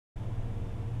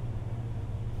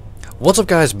What's up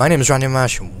guys, my name is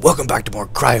Randymash and welcome back to more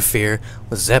Cry of Fear.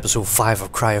 This is episode 5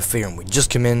 of Cry of Fear and we just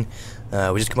came in,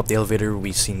 we just came up the elevator,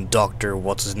 we seen Dr.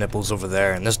 What's His Nipples over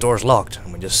there and this door is locked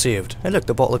and we just saved. Hey look,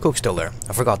 the bottle of Coke's still there.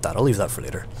 I forgot that, I'll leave that for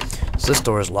later. So this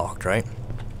door is locked, right?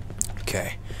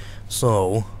 Okay,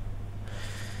 so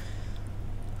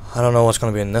I don't know what's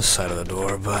going to be in this side of the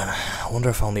door, but I wonder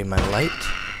if I'll need my light.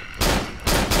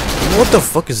 What the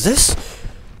fuck is this?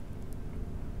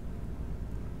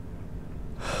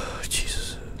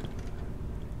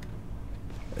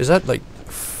 Is that like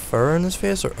fur in his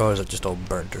face, or is it just all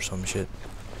burnt or some shit?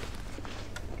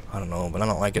 I don't know, but I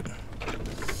don't like it. There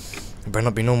better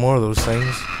not be no more of those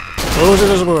things. Oh,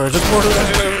 there's more. Just more.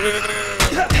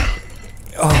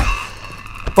 Oh,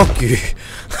 fuck you.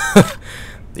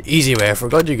 The easy way. I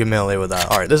forgot you could melee with that.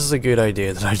 Alright, this is a good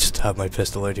idea that I just have my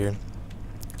pistol out here.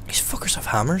 These fuckers have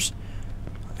hammers.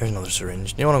 There's another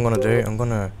syringe. You know what I'm gonna do? I'm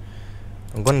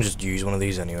gonna just use one of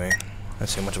these anyway.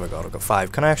 Let's see how much have I got. I've got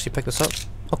 5. Can I actually pick this up?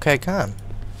 Okay, I can.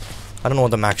 I don't know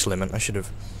what the max limit. I should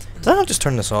have. Did I not just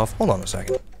turn this off? Hold on a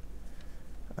second.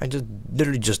 I just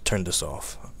literally just turned this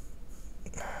off.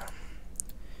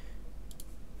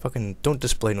 Fucking don't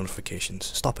display notifications.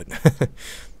 Stop it.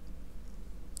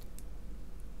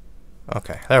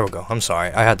 Okay, there we go. I'm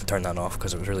sorry. I had to turn that off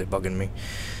because it was really bugging me.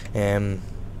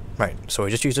 Right. So we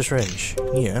just used a syringe.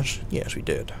 Yes, we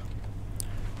did.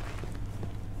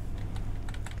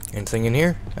 Anything in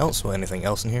here else? Well, anything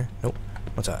else in here? Nope.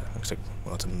 What's that? Looks like,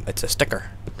 well, it's a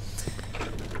sticker.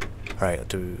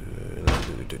 Alright,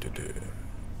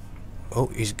 oh,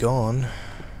 he's gone.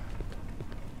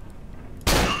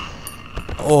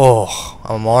 Oh,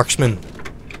 I'm a marksman.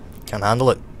 Can't handle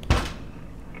it.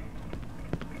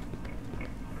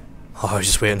 Oh, I was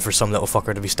just waiting for some little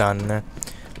fucker to be standing there.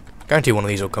 Guarantee one of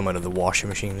these will come out of the washing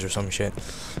machines or some shit.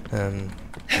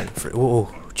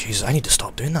 Oh, Jesus, I need to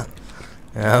stop doing that.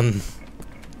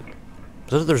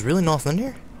 There's really nothing in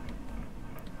here?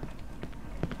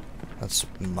 That's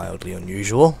mildly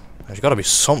unusual. There's gotta be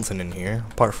something in here,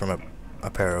 apart from a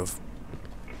pair of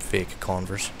fake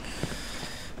Converse.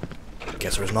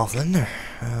 Guess there's nothing in there.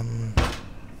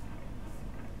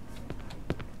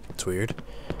 It's weird.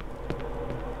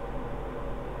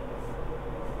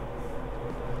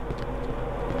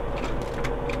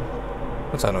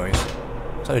 What's that noise?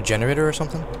 Is that a generator or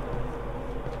something?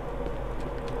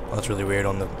 Oh, that's really weird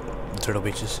on the Turtle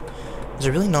Beaches. Is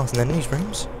there really nothing in these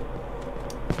rooms?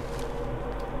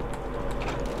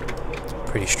 It's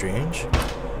pretty strange.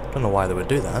 Don't know why they would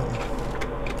do that.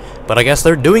 But I guess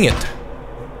they're doing it!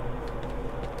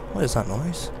 What is that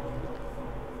noise?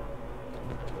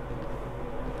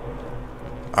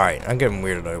 Alright, I'm getting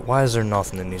weirded out. Why is there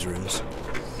nothing in these rooms?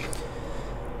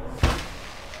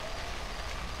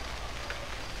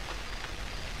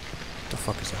 What the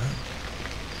fuck is that?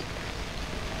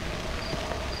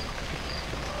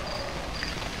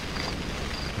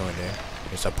 No idea.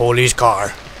 It's a police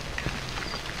car.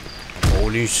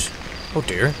 Police. Oh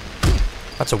dear.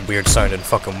 That's a weird sounding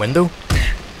fucking window.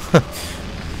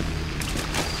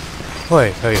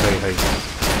 Hey.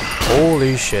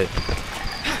 Holy shit.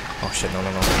 Oh shit, no.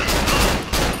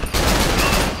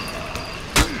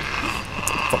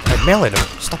 Fuck, I melee him.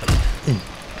 Stop it.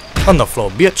 On the floor,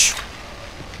 bitch.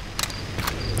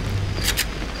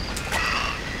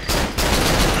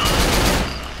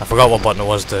 I forgot what button it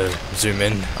was to zoom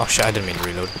in. Oh shit, I didn't mean to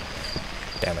reload.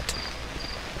 Damn it.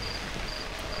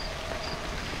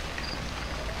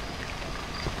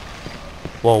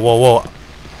 Whoa.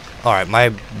 Alright,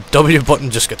 my W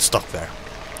button just gets stuck there.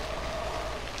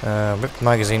 Ripped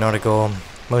magazine article.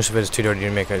 Most of it is too dirty to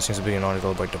make out. It seems to be an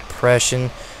article about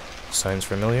depression. Sounds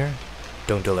familiar.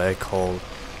 Don't delay. Call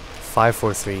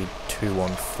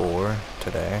 543-214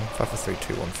 today.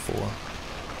 543-214.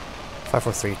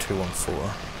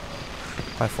 543-214.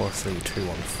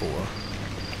 543-214.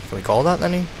 Can we call that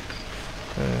then?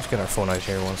 Let's get our phone out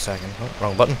here 1 second. Oh,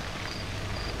 wrong button.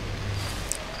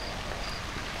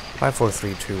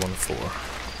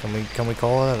 543-214. Can we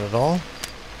call that at all?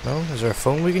 No? Is there a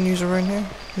phone we can use around here?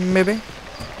 Maybe.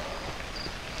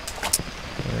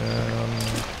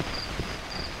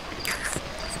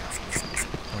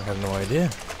 I have no idea.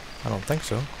 I don't think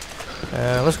so.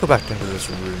 Let's go back into this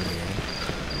room here.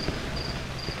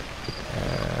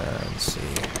 Let's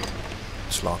see.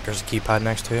 It's locked. There's a keypad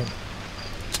next to it.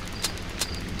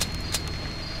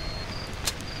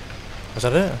 Is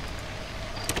that it?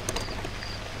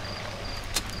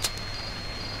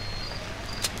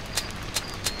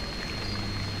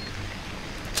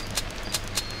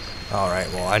 Alright,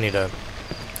 well I need a...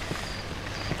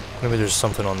 Maybe there's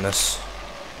something on this.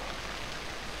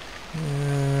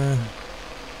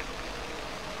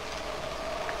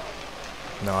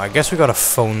 No, I guess we gotta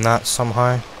phone that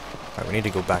somehow. Alright, we need to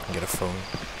go back and get a phone.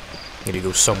 Need to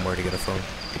go somewhere to get a phone.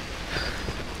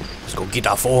 Let's go get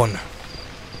a phone.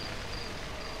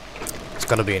 It's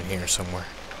gotta be in here somewhere.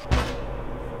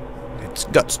 It's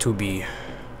got to be.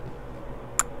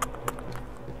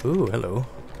 Ooh, hello.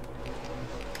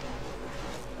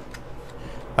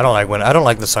 I don't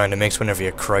like the sound it makes whenever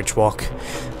you crouch walk.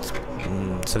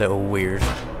 It's a little weird.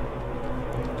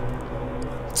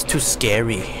 It's too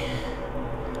scary.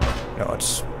 No, I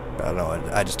don't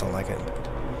know, I just don't like it.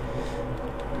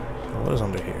 What is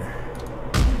under here?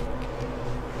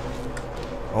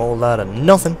 All that and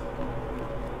nothing.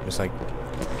 It's like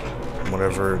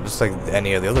whatever, just like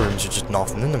any of the other rooms, there's just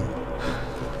nothing in them.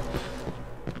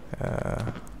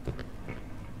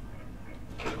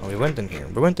 Well, we went in here.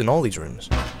 We went in all these rooms.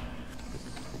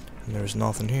 And there's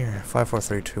nothing here.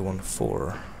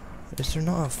 543214. Is there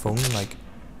not a phone? Like,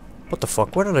 what the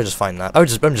fuck? Where did I just find that? I'm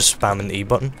just spamming the E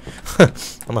button.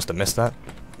 I must have missed that.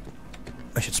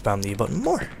 I should spam the E button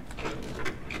more.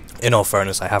 In all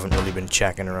fairness, I haven't really been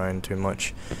checking around too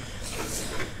much.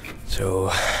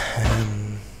 So,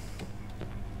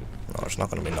 no, there's not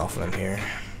going to be nothing in here.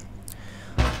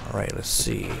 Alright, let's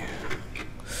see.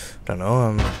 Don't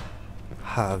know,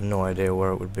 have no idea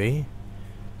where it would be.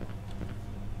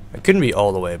 It couldn't be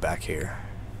all the way back here.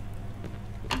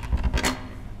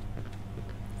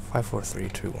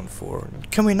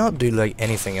 543214. Can we not do like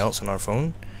anything else on our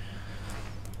phone?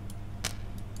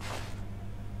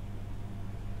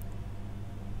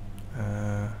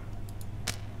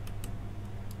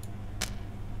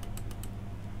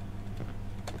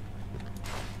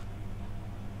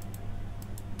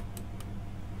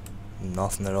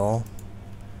 Nothing at all.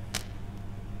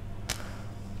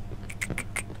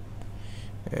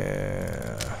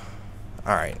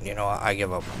 Alright, you know, I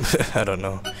give up. I don't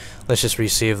know. Let's just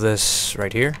receive this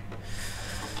right here.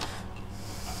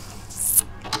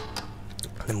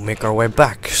 And make our way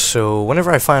back. So,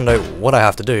 whenever I find out what I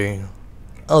have to do,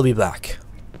 I'll be back.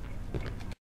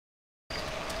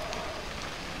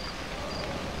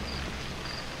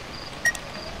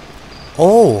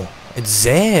 Oh, it's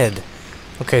Z.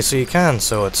 Okay, so you can,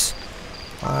 so it's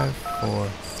 5, 4,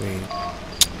 3.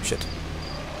 Shit.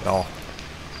 No.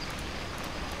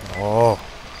 Oh.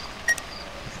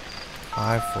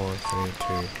 5, 4, 3,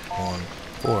 2, 1,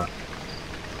 4.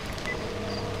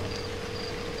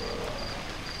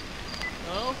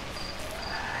 Hello?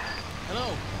 Hello?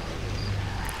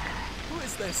 Who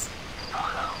is this?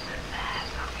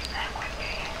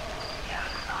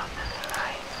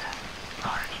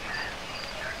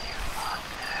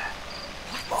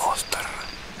 Monster.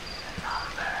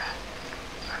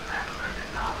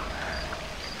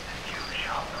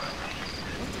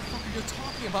 What the fuck are you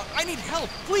talking about? I need help,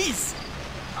 please!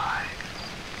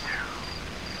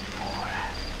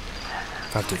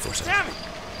 5247. Damn it!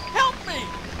 Help me!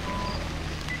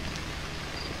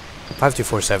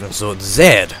 5247, so it's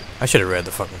Z. I should have read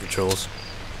the fucking controls.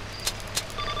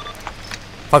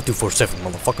 5247,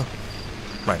 motherfucker.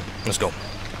 Right, let's go.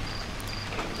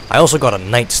 I also got a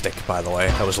nightstick, by the way.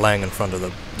 I was laying in front of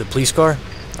the police car,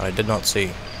 and I did not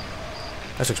see.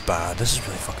 This looks bad. This is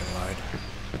really fucking loud.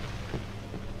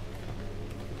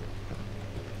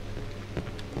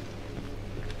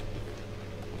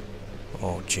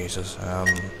 Oh, Jesus.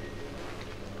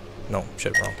 No,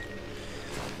 shit, wrong.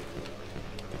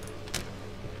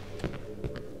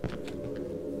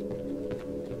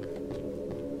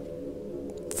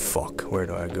 Fuck, where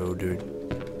do I go, dude?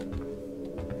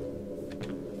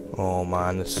 Oh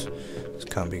man, this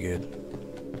can't be good.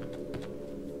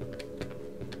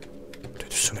 Dude,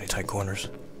 there's so many tight corners.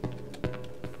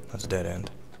 That's a dead end.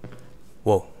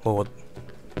 Whoa, whoa, what?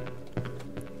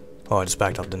 Oh, I just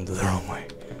backed up into the wrong way.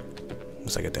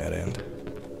 It's like a dead end.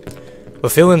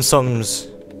 But feeling something's...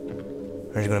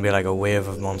 There's gonna be like a wave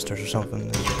of monsters or something.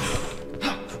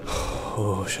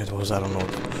 Oh shit, what was that? I don't know.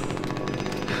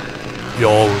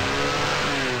 Yo.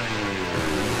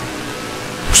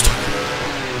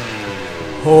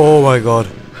 Oh my god.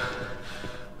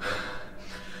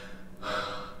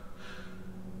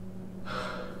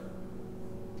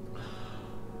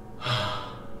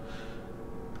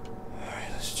 Alright,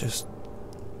 let's just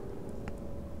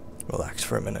relax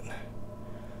for a minute.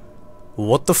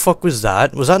 What the fuck was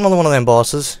that? Was that another one of them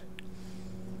bosses?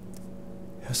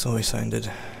 This always sounded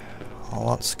a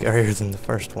lot scarier than the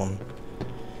first one.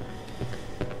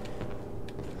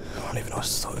 I don't even know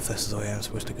if this is the way I'm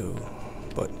supposed to go,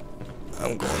 but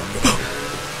I'm going.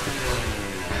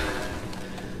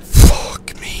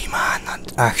 Fuck me, man.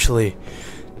 That actually,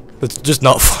 it's just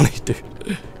not funny,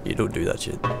 dude. You don't do that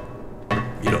shit.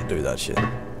 You don't do that shit.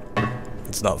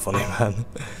 It's not funny, man.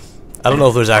 I don't know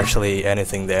if there's actually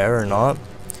anything there or not,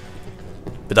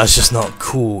 but that's just not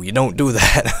cool. You don't do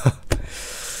that.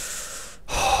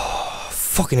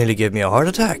 Fucking nearly gave me a heart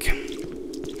attack.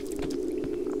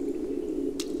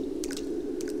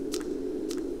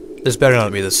 This better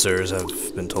not be the sewers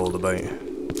I've been told about.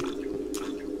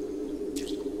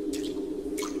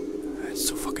 It's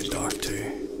so fucking dark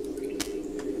too.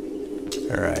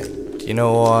 Alright, you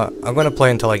know what? I'm gonna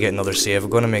play until I get another save. I'm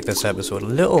gonna make this episode a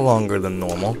little longer than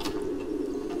normal.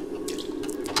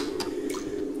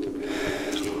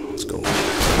 Let's go.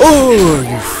 Oh,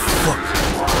 you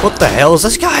fuck. What the hell is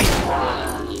this guy?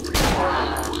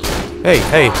 Hey,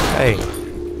 hey, hey.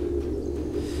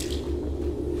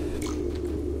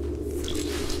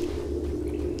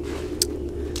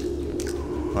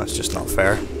 That's just not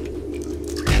fair.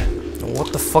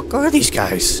 What the fuck are these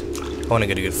guys? I want to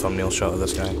get a good thumbnail shot of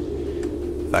this guy.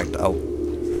 In fact, I'll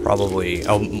probably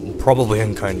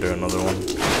encounter another one.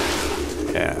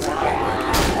 Yeah.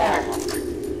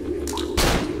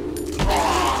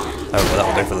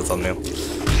 That'll do for the thumbnail.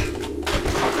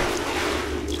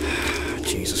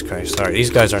 Jesus Christ. Alright, these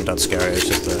guys aren't that scary, it's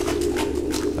just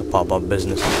a pop-up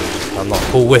business I'm not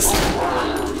cool with.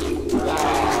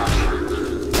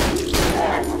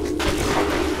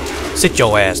 Sit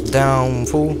your ass down,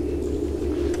 fool.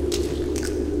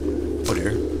 Oh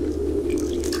dear.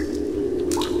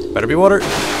 Better be water.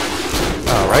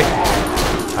 Alright.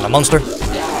 And a monster.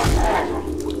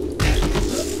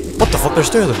 What the fuck? There's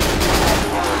two of them.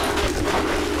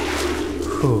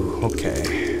 Whew,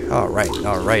 okay. Alright,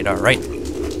 alright, alright.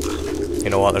 You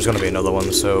know what? There's gonna be another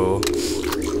one, so...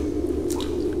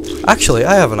 Actually,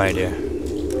 I have an idea.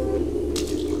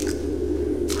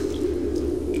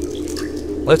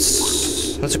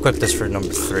 Let's equip this for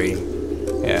number 3.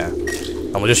 Yeah.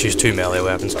 And we'll just use 2 melee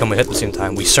weapons. Can we hit at the same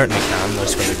time? We certainly can.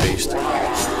 That's gonna be beast.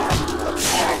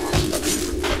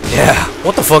 Yeah.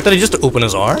 What the fuck? Did he just open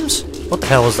his arms? What the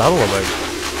hell is that all about?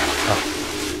 Oh.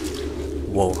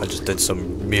 Whoa, I just did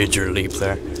some major leap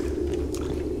there.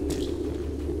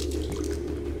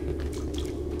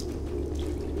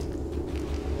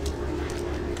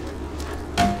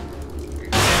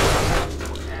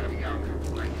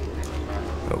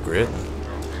 Oh, great.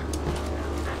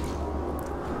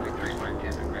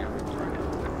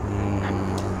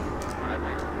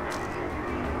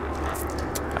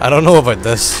 I don't know about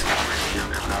this.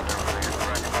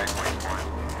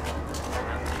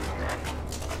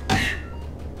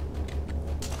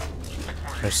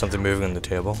 There's something moving on the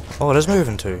table. Oh, it is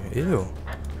moving too. Ew.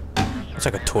 It's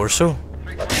like a torso.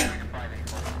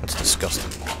 That's disgusting.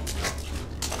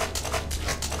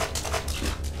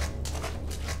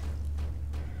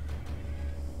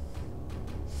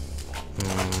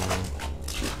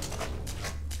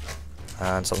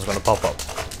 And something's gonna pop up.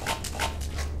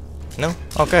 No?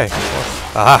 Okay.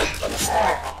 Aha!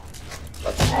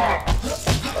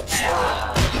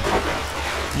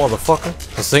 Motherfucker.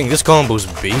 This combo's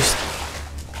beast.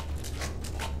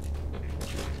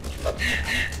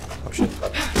 Oh shit.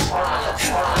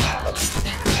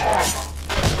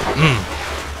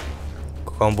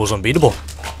 Combo's unbeatable.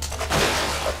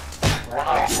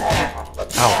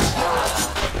 Ow.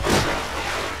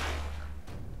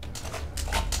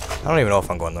 I don't even know if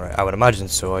I'm going the right. I would imagine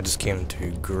so. I just came to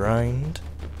grind.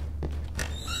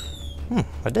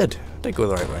 I did. I did go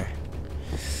the right way.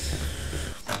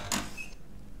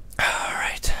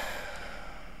 Alright.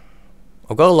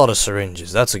 I've got a lot of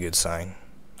syringes. That's a good sign.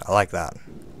 I like that.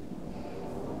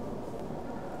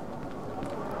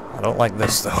 I don't like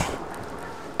this though.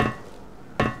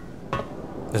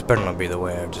 This better not be the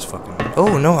way I just fucking...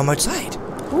 Oh no, I'm outside.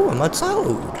 Oh, I'm outside.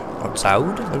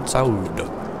 Outside? Outside.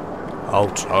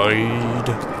 Outside.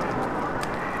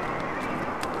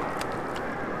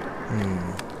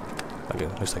 Okay,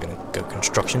 looks like a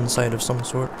construction site of some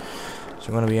sort. Is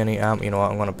there gonna be any amp? You know what?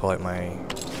 I'm gonna pull out my.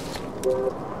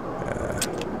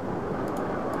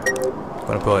 I'm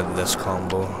gonna pull out this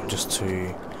combo just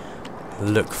to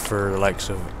look for the likes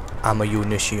of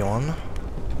ammunition.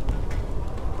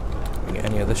 Can we get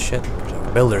any of this shit? There's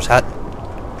a builder's hat.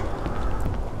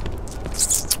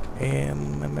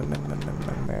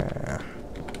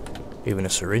 Even a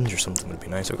syringe or something would be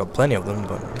nice. I've got plenty of them,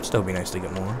 but it'd still be nice to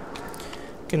get more.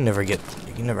 You can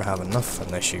never have enough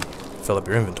unless you fill up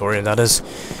your inventory, that is.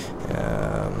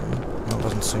 That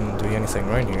doesn't seem to be anything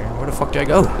right here. Where the fuck did I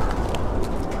go?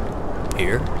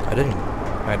 Here? I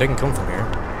didn't come from here.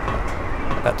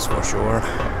 That's for sure.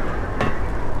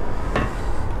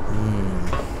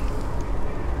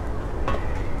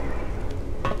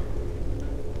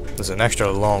 There's an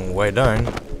extra long way down.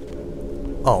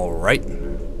 Alright.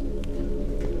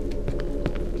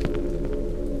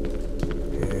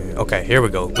 Okay, here we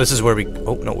go. This is where we...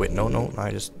 Oh, no, wait, no, no. I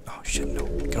just... Oh, shit, no.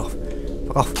 Get off.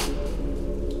 Fuck off.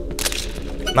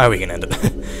 Now we can end it.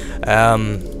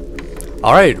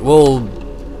 Alright, well...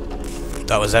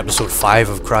 That was episode 5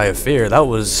 of Cry of Fear. That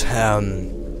was,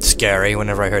 scary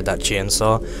whenever I heard that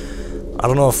chainsaw. I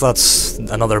don't know if that's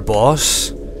another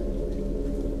boss,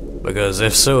 because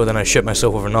if so, then I shit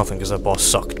myself over nothing, because that boss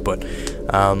sucked, but,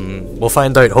 we'll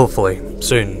find out, hopefully,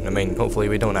 soon. I mean, hopefully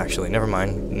we don't actually, never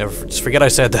mind, just forget I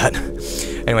said that.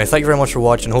 Anyway, thank you very much for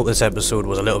watching. Hope this episode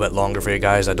was a little bit longer for you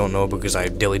guys. I don't know, because I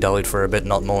dilly-dallied for a bit,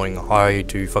 not knowing how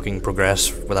to fucking progress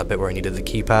for that bit where I needed the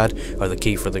keypad, or the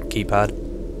key for the keypad.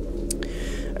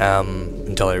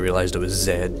 Until I realized it was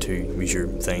Z to use your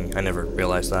thing. I never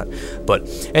realized that. But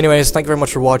anyways, thank you very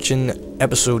much for watching.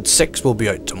 Episode 6 will be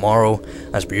out tomorrow,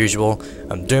 as per usual.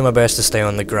 I'm doing my best to stay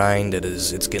on the grind.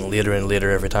 It's getting later and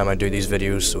later every time I do these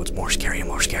videos, so it's more scary and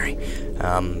more scary.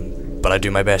 But I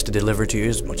do my best to deliver to you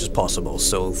as much as possible.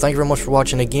 So thank you very much for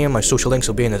watching again. My social links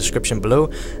will be in the description below,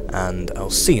 and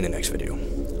I'll see you in the next video.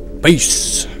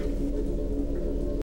 Peace!